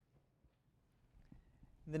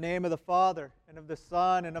In the name of the Father, and of the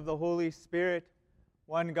Son, and of the Holy Spirit,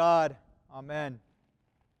 one God. Amen.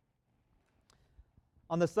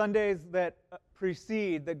 On the Sundays that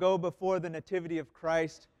precede, that go before the Nativity of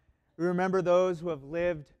Christ, we remember those who have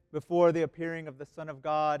lived before the appearing of the Son of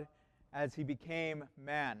God as He became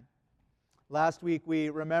man. Last week we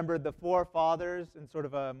remembered the forefathers in sort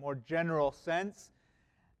of a more general sense.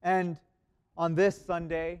 And on this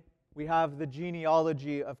Sunday, we have the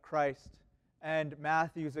genealogy of Christ and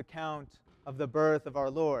Matthew's account of the birth of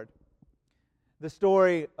our Lord. The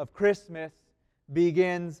story of Christmas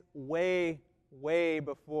begins way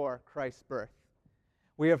before Christ's birth.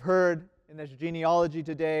 We have heard in this genealogy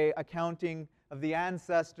today accounting of the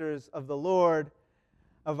ancestors of the Lord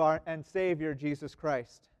of our and Savior Jesus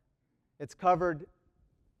Christ. It's covered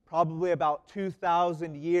probably about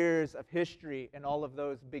 2,000 years of history in all of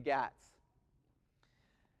those begats.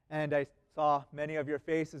 And I saw many of your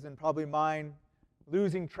faces and probably mine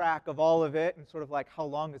losing track of all of it and sort of like, how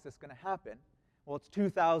long is this going to happen? Well, it's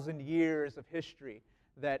 2,000 years of history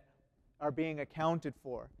that are being accounted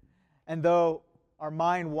for. And though our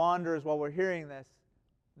mind wanders while we're hearing this,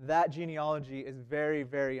 that genealogy is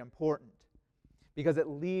very important because it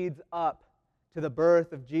leads up to the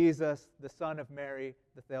birth of Jesus, the son of Mary,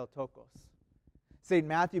 the Theotokos. St.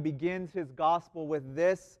 Matthew begins his gospel with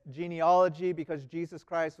this genealogy because Jesus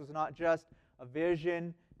Christ was not just a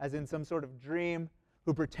vision, as in some sort of dream,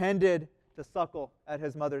 who pretended to suckle at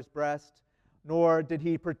his mother's breast, nor did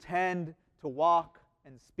he pretend to walk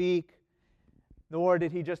and speak, nor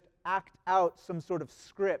did he just act out some sort of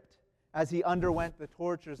script as he underwent the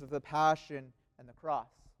tortures of the Passion and the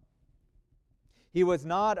cross. He was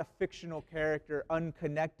not a fictional character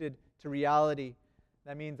unconnected to reality.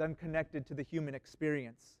 That means unconnected to the human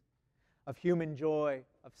experience of human joy,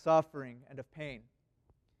 of suffering, and of pain.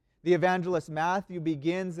 The evangelist Matthew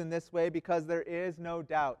begins in this way because there is no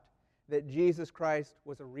doubt that Jesus Christ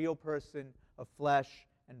was a real person of flesh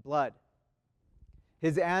and blood.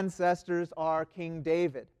 His ancestors are King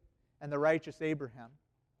David and the righteous Abraham.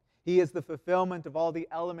 He is the fulfillment of all the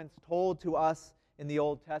elements told to us in the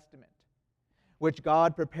Old Testament, which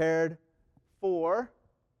God prepared for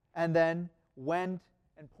and then went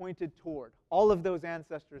and pointed toward. All of those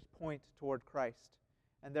ancestors point toward Christ,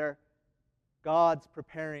 and they're God's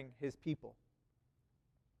preparing His people.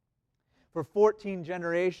 For 14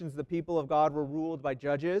 generations, the people of God were ruled by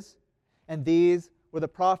judges, and these were the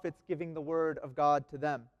prophets giving the word of God to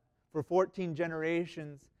them. For 14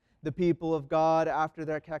 generations, the people of God, after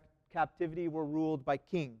their captivity, were ruled by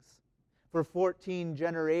kings. For 14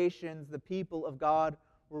 generations, the people of God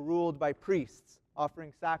were ruled by priests,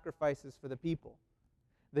 offering sacrifices for the people.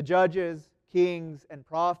 The judges, kings, and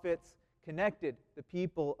prophets connected the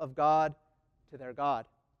people of God to their God,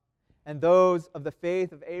 and those of the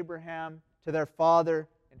faith of Abraham to their Father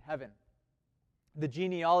in heaven. The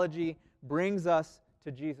genealogy brings us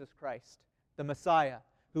to Jesus Christ, the Messiah,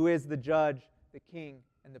 who is the judge, the king,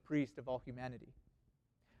 and the priest of all humanity.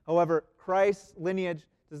 However, Christ's lineage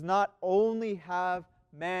does not only have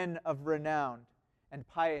men of renown and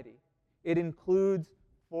piety. It includes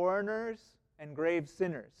foreigners and grave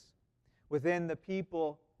sinners within the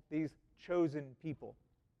people, these chosen people.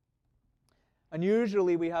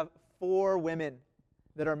 Unusually, we have 4 women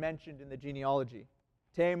that are mentioned in the genealogy: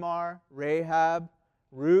 Tamar, Rahab,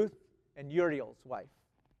 Ruth, and Uriel's wife,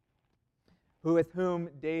 with whom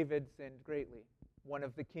David sinned greatly, one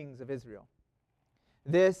of the kings of Israel.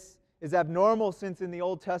 This is abnormal since in the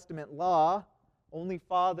Old Testament law, only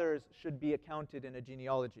fathers should be accounted in a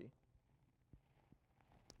genealogy.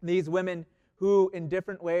 These women who, in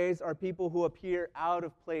different ways, are people who appear out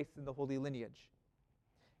of place in the holy lineage.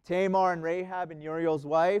 Tamar and Rahab and Uriel's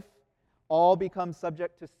wife all become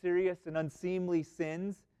subject to serious and unseemly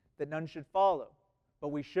sins that none should follow, but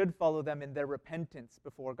we should follow them in their repentance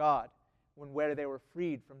before God, where they were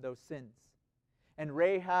freed from those sins. And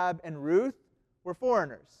Rahab and Ruth were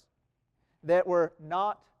foreigners that were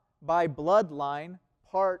not by bloodline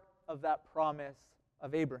part of that promise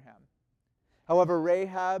of Abraham. However,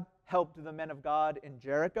 Rahab helped the men of God in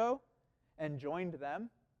Jericho and joined them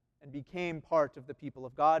and became part of the people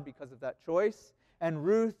of God because of that choice. And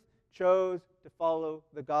Ruth chose to follow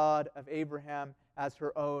the God of Abraham as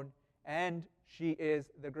her own, and she is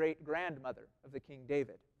the great-grandmother of the King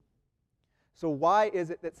David. So why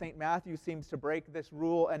is it that St. Matthew seems to break this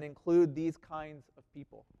rule and include these kinds of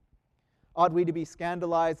people? Ought we to be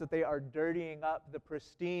scandalized that they are dirtying up the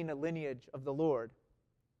pristine lineage of the Lord?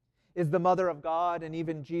 Is the Mother of God and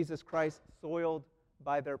even Jesus Christ soiled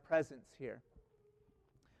by their presence here?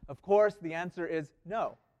 Of course, the answer is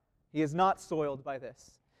no. He is not soiled by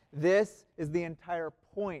this. This is the entire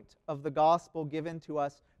point of the gospel given to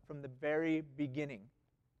us from the very beginning,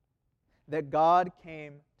 that God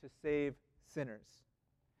came to save sinners.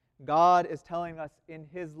 God is telling us in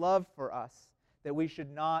His love for us that we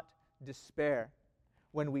should not despair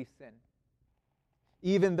when we sin.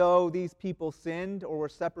 Even though these people sinned or were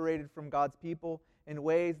separated from God's people in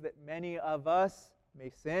ways that many of us may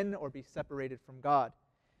sin or be separated from God,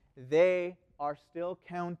 they are still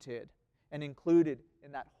counted and included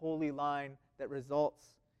in that holy line that results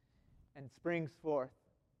and springs forth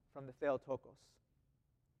from the Theotokos.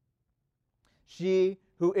 She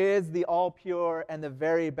who is the all-pure and the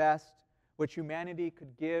very best which humanity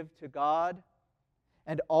could give to God,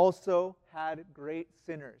 and also had great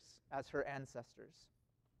sinners as her ancestors.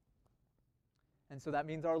 And so that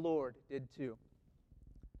means our Lord did too.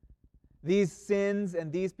 These sins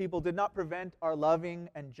and these people did not prevent our loving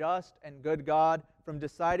and just and good God from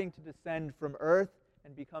deciding to descend from earth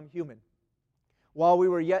and become human. While we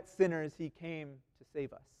were yet sinners, He came to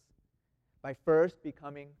save us by first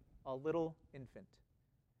becoming a little infant.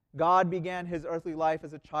 God began His earthly life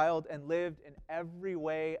as a child and lived in every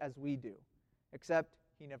way as we do, except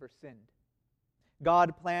He never sinned.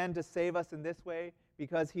 God planned to save us in this way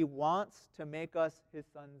because He wants to make us His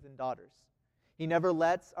sons and daughters. He never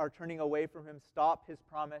lets our turning away from Him stop His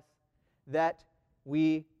promise that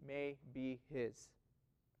we may be His.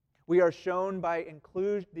 We are shown by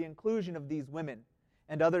the inclusion of these women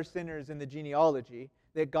and other sinners in the genealogy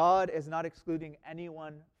that God is not excluding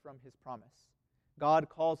anyone from His promise. God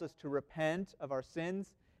calls us to repent of our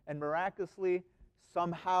sins, and miraculously,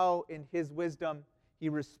 somehow in His wisdom, He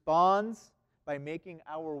responds by making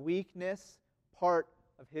our weakness part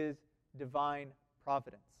of His divine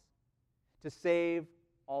providence to save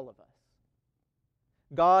all of us.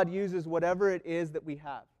 God uses whatever it is that we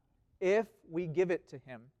have, if we give it to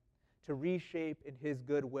Him, to reshape in His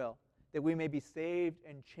good will, that we may be saved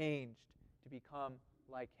and changed to become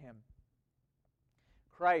like Him.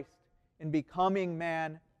 Christ, in becoming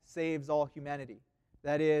man, saves all humanity.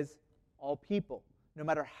 That is, all people, no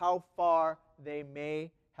matter how far they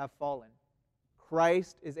may have fallen.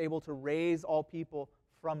 Christ is able to raise all people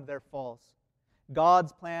from their falls.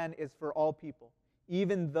 God's plan is for all people,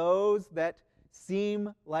 even those that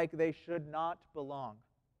seem like they should not belong.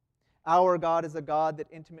 Our God is a God that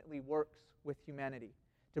intimately works with humanity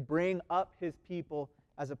to bring up His people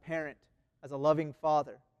as a parent, as a loving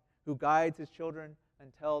father who guides His children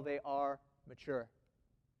until they are mature.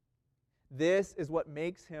 This is what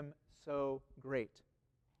makes Him so great.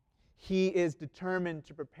 He is determined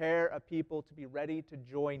to prepare a people to be ready to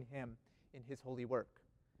join Him in His holy work.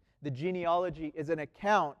 The genealogy is an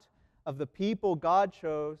account of the people God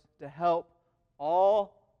chose to help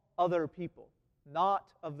all other people,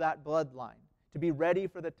 not of that bloodline, to be ready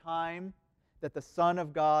for the time that the Son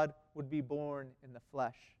of God would be born in the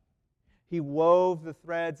flesh. He wove the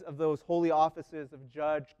threads of those holy offices of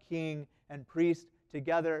judge, king, and priest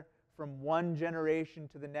together from one generation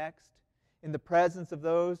to the next in the presence of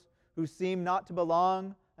those who seem not to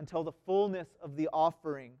belong until the fullness of the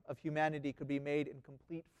offering of humanity could be made in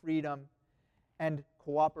complete freedom and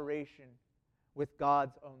cooperation with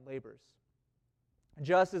God's own labors.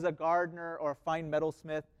 Just as a gardener or a fine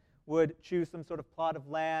metalsmith would choose some sort of plot of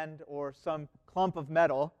land or some clump of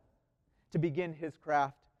metal to begin his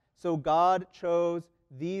craft, so God chose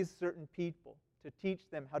these certain people to teach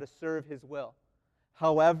them how to serve His will,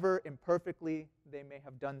 however imperfectly they may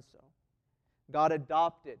have done so. God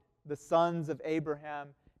adopted the sons of Abraham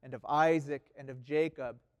and of Isaac and of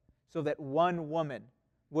Jacob so that one woman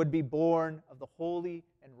would be born of the holy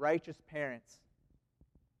and righteous parents.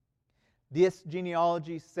 This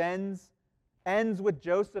genealogy ends with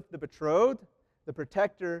Joseph the betrothed, the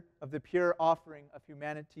protector of the pure offering of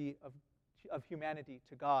humanity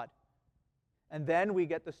to God. And then we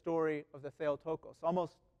get the story of the Theotokos,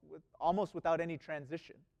 almost without any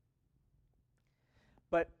transition.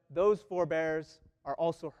 But those forebears are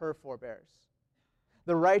also her forebears.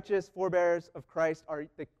 The righteous forebears of Christ are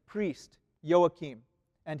the priest, Joachim,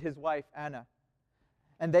 and his wife, Anna.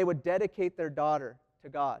 And they would dedicate their daughter to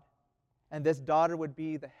God. And this daughter would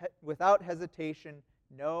be, without hesitation,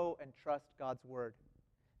 know and trust God's word.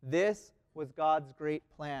 This was God's great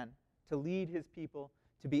plan, to lead His people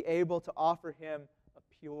to be able to offer Him a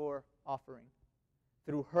pure offering.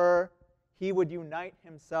 Through her, He would unite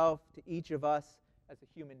Himself to each of us as a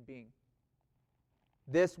human being.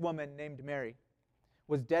 This woman, named Mary,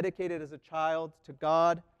 was dedicated as a child to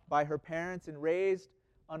God by her parents and raised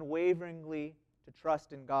unwaveringly to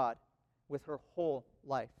trust in God with her whole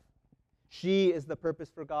life. She is the purpose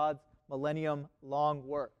for God's millennium-long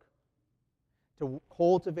work, to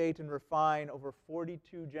cultivate and refine over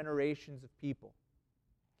 42 generations of people.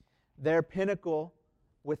 Their pinnacle,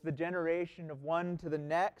 with the generation of one to the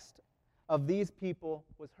next of these people,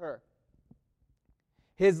 was her.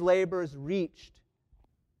 His labors reached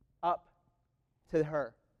up to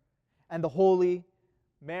her, and the Holy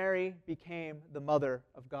Mary became the mother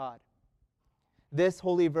of God. This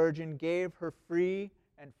Holy Virgin gave her free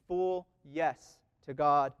and full yes to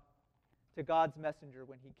God, to God's messenger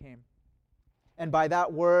when he came. And by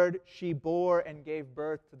that word, she bore and gave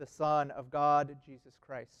birth to the Son of God, Jesus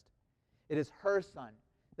Christ. It is her Son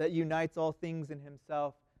that unites all things in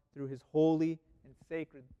himself through his holy and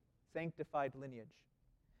sacred, sanctified lineage.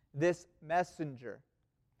 This messenger,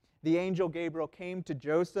 the angel Gabriel, came to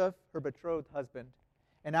Joseph, her betrothed husband,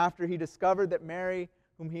 and after he discovered that Mary,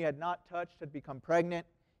 whom he had not touched, had become pregnant,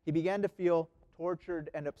 he began to feel tortured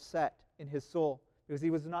and upset in his soul because he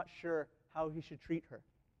was not sure how he should treat her.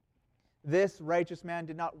 This righteous man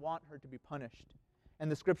did not want her to be punished,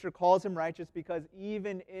 and the Scripture calls him righteous because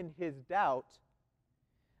even in his doubt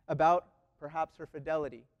about perhaps her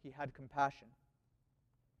fidelity, he had compassion.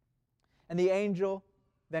 And the angel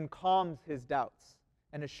then calms his doubts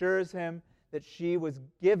and assures him that she was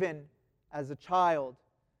given as a child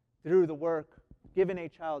through the work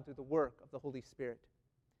of the Holy Spirit.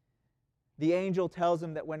 The angel tells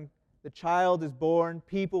him that when the child is born,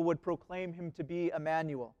 people would proclaim him to be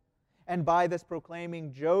Emmanuel. And by this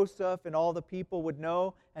proclaiming, Joseph and all the people would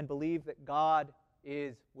know and believe that God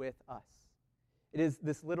is with us. It is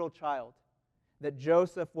this little child that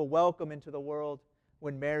Joseph will welcome into the world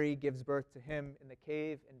when Mary gives birth to him in the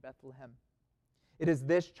cave in Bethlehem. It is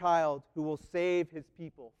this child who will save his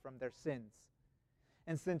people from their sins.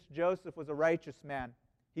 And since Joseph was a righteous man,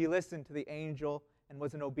 he listened to the angel and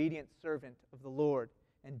was an obedient servant of the Lord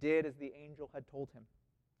and did as the angel had told him.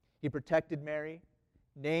 He protected Mary,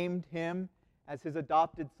 named him as his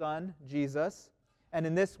adopted son, Jesus, and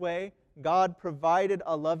in this way, God provided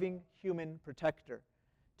a loving human protector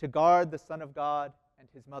to guard the Son of God and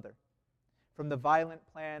his mother from the violent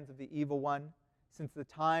plans of the evil one, since the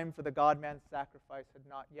time for the God-man sacrifice had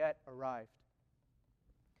not yet arrived.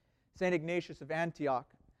 St. Ignatius of Antioch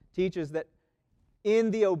teaches that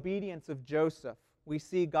in the obedience of Joseph, we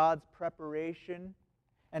see God's preparation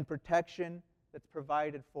and protection that's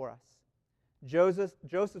provided for us.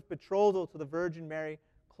 Joseph's betrothal to the Virgin Mary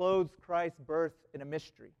clothes Christ's birth in a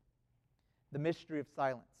mystery, the mystery of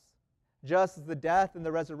silence, just as the death and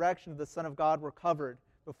the resurrection of the Son of God were covered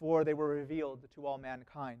before they were revealed to all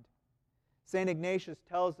mankind. St. Ignatius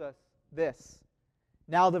tells us this: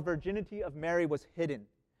 now the virginity of Mary was hidden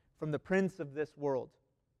from the prince of this world,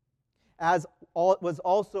 as was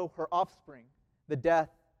also her offspring, the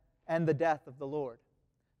death of the Lord.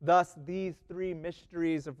 Thus, these three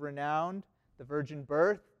mysteries of renown, the virgin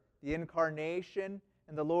birth, the incarnation,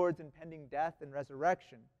 and the Lord's impending death and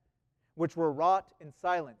resurrection, which were wrought in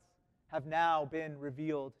silence, have now been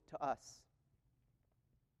revealed to us.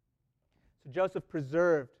 So Joseph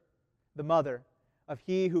preserved the mother of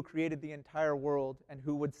He who created the entire world and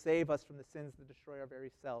who would save us from the sins that destroy our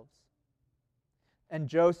very selves. And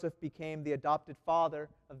Joseph became the adopted father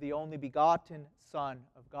of the only begotten Son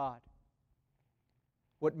of God.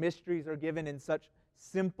 What mysteries are given in such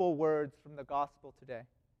simple words from the gospel today.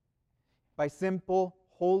 By simple,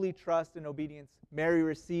 holy trust and obedience, Mary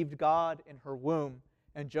received God in her womb,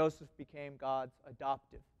 and Joseph became God's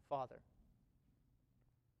adoptive father.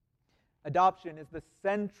 Adoption is the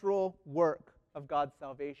central work of God's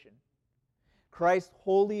salvation. Christ's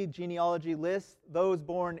holy genealogy lists those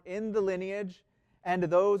born in the lineage and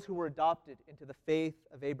those who were adopted into the faith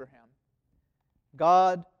of Abraham.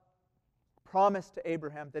 God promised to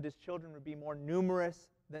Abraham that his children would be more numerous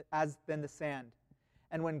than the sand.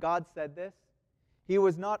 And when God said this, he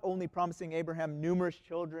was not only promising Abraham numerous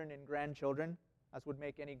children and grandchildren, as would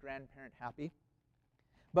make any grandparent happy,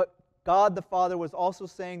 but God the Father was also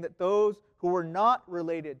saying that those who were not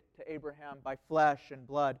related to Abraham by flesh and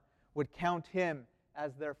blood would count him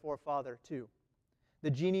as their forefather too.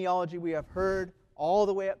 The genealogy we have heard all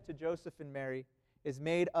the way up to Joseph and Mary is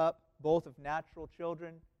made up both of natural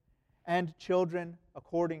children and children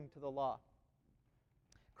according to the law.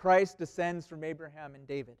 Christ descends from Abraham and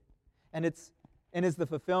David, and is the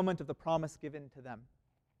fulfillment of the promise given to them.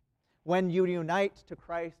 When you unite to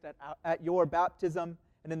Christ at your baptism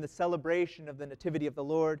and in the celebration of the Nativity of the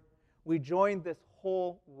Lord, we join this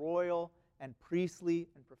whole royal and priestly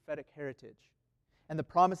and prophetic heritage, and the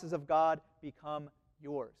promises of God become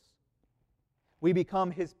yours. We become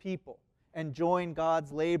His people and join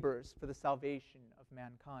God's labors for the salvation of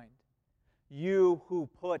mankind. You who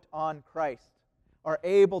put on Christ are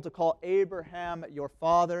able to call Abraham your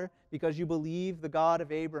father because you believe the God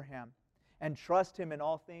of Abraham and trust him in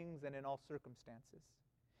all things and in all circumstances.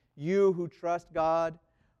 You who trust God,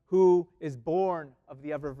 who is born of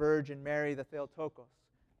the ever Virgin Mary, the Theotokos,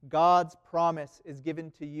 God's promise is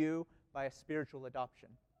given to you by a spiritual adoption,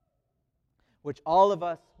 which all of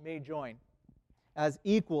us may join as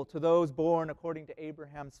equal to those born according to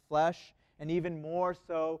Abraham's flesh, and even more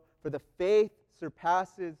so, for the faith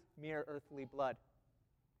surpasses mere earthly blood.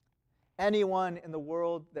 Anyone in the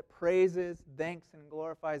world that praises, thanks, and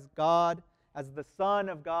glorifies God as the Son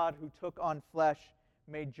of God who took on flesh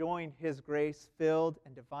may join his grace-filled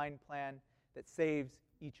and divine plan that saves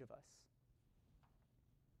each of us.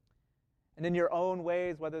 And in your own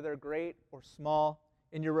ways, whether they're great or small,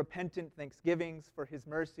 in your repentant thanksgivings for his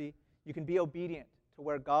mercy, you can be obedient to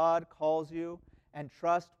where God calls you and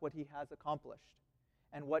trust what he has accomplished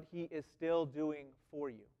and what he is still doing for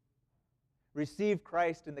you. Receive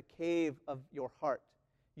Christ in the cave of your heart,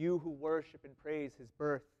 you who worship and praise his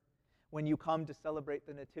birth, when you come to celebrate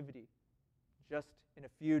the Nativity just in a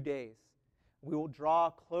few days. We will draw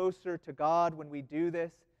closer to God when we do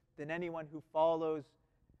this than anyone who follows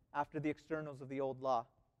after the externals of the old law.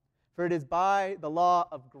 For it is by the law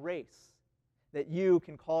of grace that you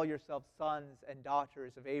can call yourselves sons and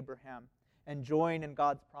daughters of Abraham and join in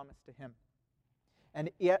God's promise to him. And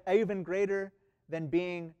even greater than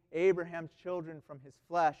being Abraham's children from his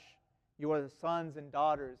flesh, you are the sons and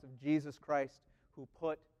daughters of Jesus Christ who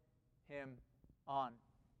put him on.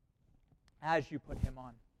 As you put him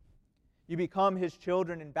on, you become his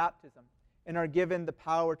children in baptism and are given the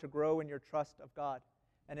power to grow in your trust of God.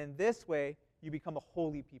 And in this way, you become a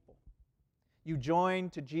holy people. You join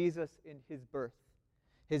to Jesus in his birth,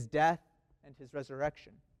 his death, and his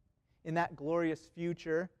resurrection. In that glorious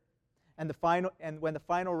future, and when the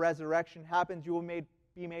final resurrection happens, you will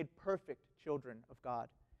be made perfect children of God,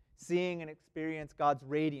 seeing and experience God's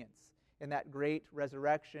radiance in that great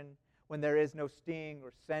resurrection when there is no sting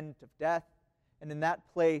or scent of death, and in that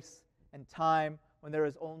place and time when there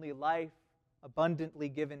is only life abundantly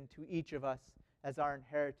given to each of us as our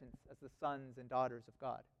inheritance as the sons and daughters of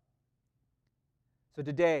God. So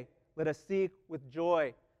today, let us seek with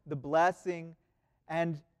joy the blessing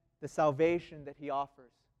and the salvation that he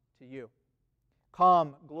offers to you.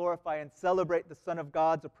 Come, glorify and celebrate the Son of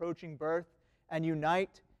God's approaching birth and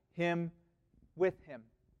unite him with him.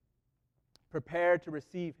 Prepare to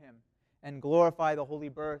receive him and glorify the holy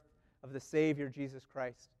birth of the Savior Jesus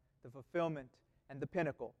Christ, the fulfillment and the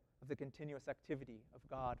pinnacle of the continuous activity of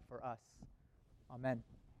God for us. Amen.